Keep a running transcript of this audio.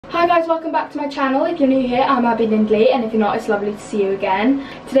Hi guys, welcome back to my channel. If you're new here, I'm Abby Lindley, and if you're not, it's lovely to see you again.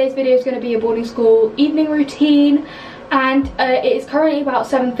 Today's video is going to be a boarding school evening routine, and it is currently about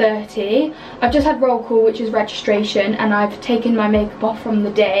 7:30. I've just had roll call, which is registration, and I've taken my makeup off from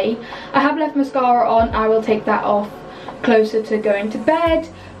the day. I have left mascara on. I will take that off closer to going to bed,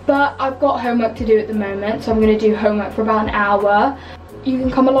 but I've got homework to do at the moment, so I'm going to do homework for about an hour. You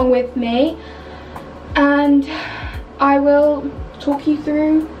can come along with me, and I will talk you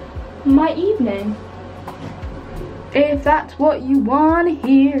through my evening, if that's what you want to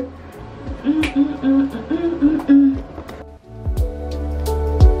hear.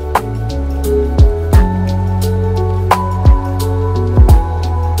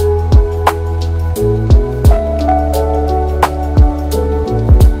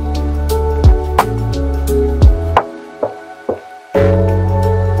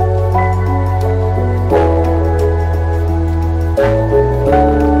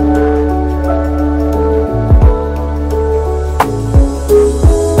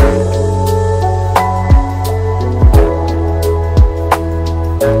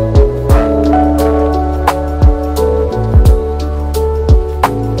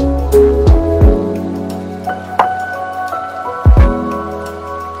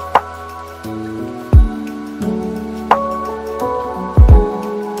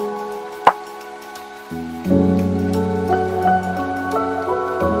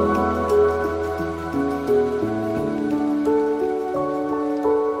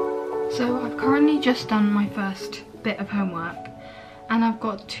 So I've currently just done my first bit of homework, and I've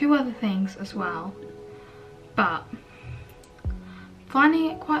got two other things as well, but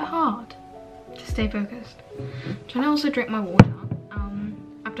finding it quite hard to stay focused. I'm trying to also drink my water.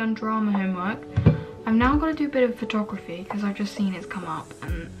 I've done drama homework. I'm now going to do a bit of photography because I've just seen it's come up,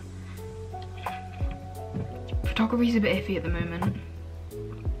 and photography's a bit iffy at the moment,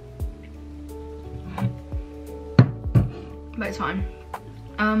 but it's fine.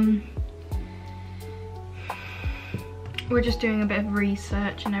 We're just doing a bit of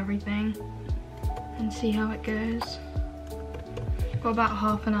research and everything and see how it goes. Got about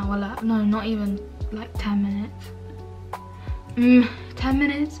half an hour left. No, not even, like 10 minutes. 10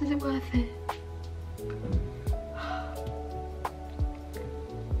 minutes, is it worth it?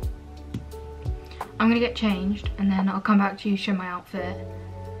 I'm gonna get changed and then I'll come back to you, show my outfit,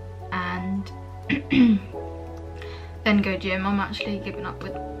 and then go gym. I'm actually giving up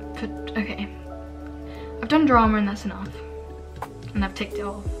with, okay. I've done drama and that's enough. And I've ticked it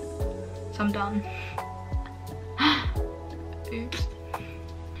off. So I'm done. Oops.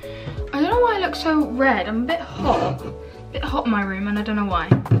 I don't know why I look so red. I'm a bit hot. A bit hot in my room, and I don't know why.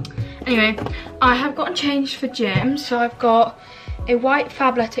 Anyway, I have gotten changed for gym. So I've got a white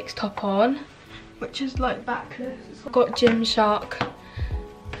Fabletics top on, which is like backless. I've got Gymshark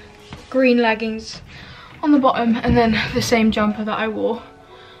green leggings on the bottom, and then the same jumper that I wore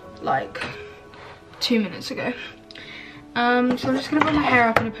like 2 minutes ago. So I'm just gonna put my hair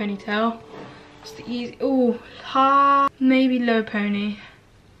up in a ponytail. It's the easy, oh, high, maybe low pony.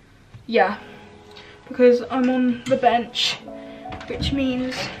 Yeah, because I'm on the bench, which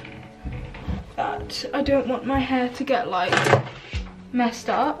means that I don't want my hair to get like messed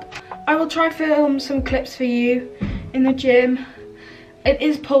up. I will try film some clips for you in the gym. It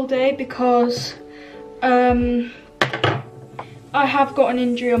is pull day because I have got an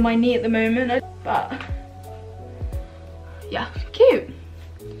injury on my knee at the moment, but yeah, cute.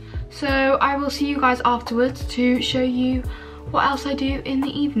 So I will see you guys afterwards to show you what else I do in the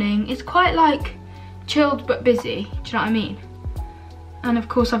evening. It's quite like chilled but busy, do you know what I mean? And of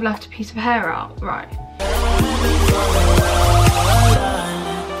course I've left a piece of hair out, right.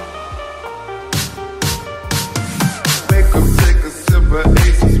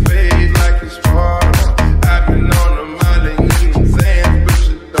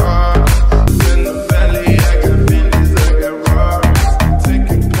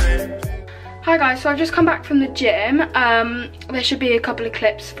 Hi guys, so I've just come back from the gym. There should be a couple of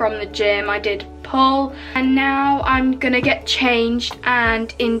clips from the gym. I did pull, and now I'm gonna get changed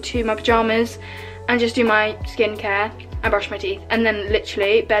and into my pajamas and just do my skincare and brush my teeth, and then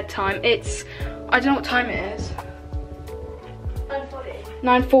literally bedtime. It's, I don't know what time it is.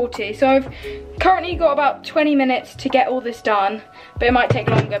 9:40. So I've currently got about 20 minutes to get all this done, but it might take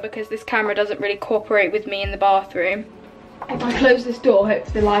longer because this camera doesn't really cooperate with me in the bathroom. If I close this door,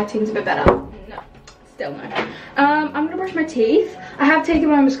 hopefully the lighting's a bit better. No, still no. I'm gonna brush my teeth. I have taken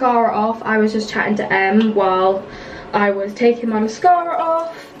my mascara off. I was just chatting to Em while I was taking my mascara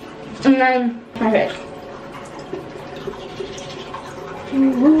off, and then my face.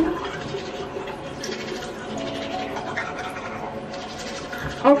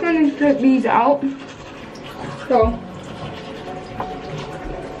 I also need to take these out.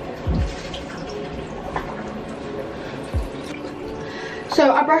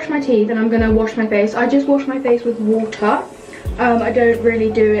 So I brushed my teeth and I'm gonna wash my face. I just wash my face with water. I don't really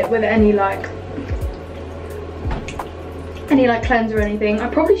do it with any like cleanser or anything. I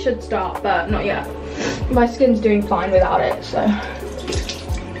probably should start, but not yet. My skin's doing fine without it, so.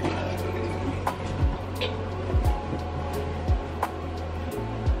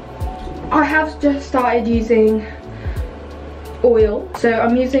 I have just started using oil. So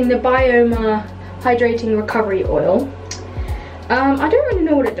I'm using the Bioma Hydrating Recovery Oil. I don't really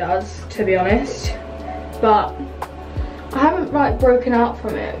know what it does, to be honest, but I haven't like broken out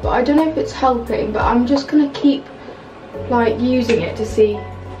from it, but I don't know if it's helping, but I'm just gonna keep like using it to see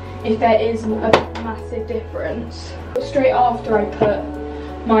if there is a massive difference. Straight after I put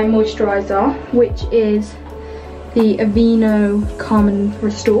my moisturizer, which is the Aveeno Calm and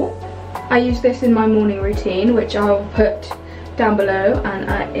Restore. I use this in my morning routine, which I'll put down below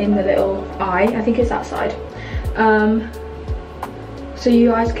and in the little eye. I think it's that side. So you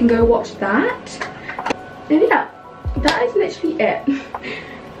guys can go watch that. And yeah, that is literally it.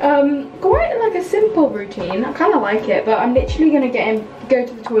 Quite like a simple routine. I kind of like it, but I'm literally gonna go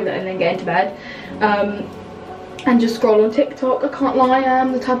to the toilet and then get into bed. And just scroll on TikTok. I can't lie, I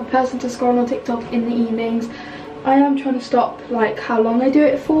am the type of person to scroll on TikTok in the evenings. I am trying to stop like how long I do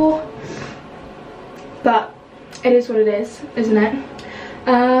it for, but it is what it is, isn't it?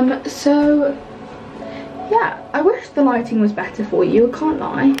 So yeah, I wish the lighting was better for you, I can't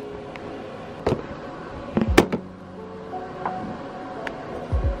lie.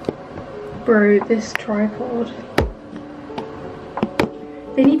 Bro, this tripod.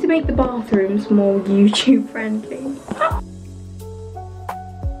 They need to make the bathrooms more YouTube friendly.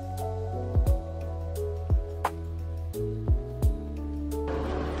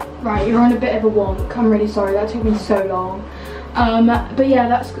 Right, you're on a bit of a wonk. I'm really sorry, that took me so long. But yeah,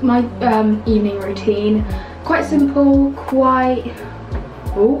 that's my evening routine. Quite simple, quite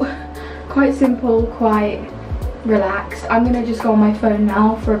simple, quite relaxed. I'm gonna just go on my phone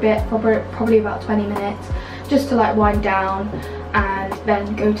now for a bit, probably about 20 minutes, just to like wind down and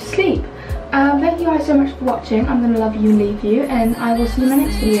then go to sleep. Thank you guys so much for watching. I'm gonna love you and leave you, and I will see you in my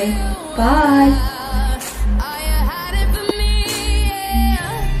next video. Bye.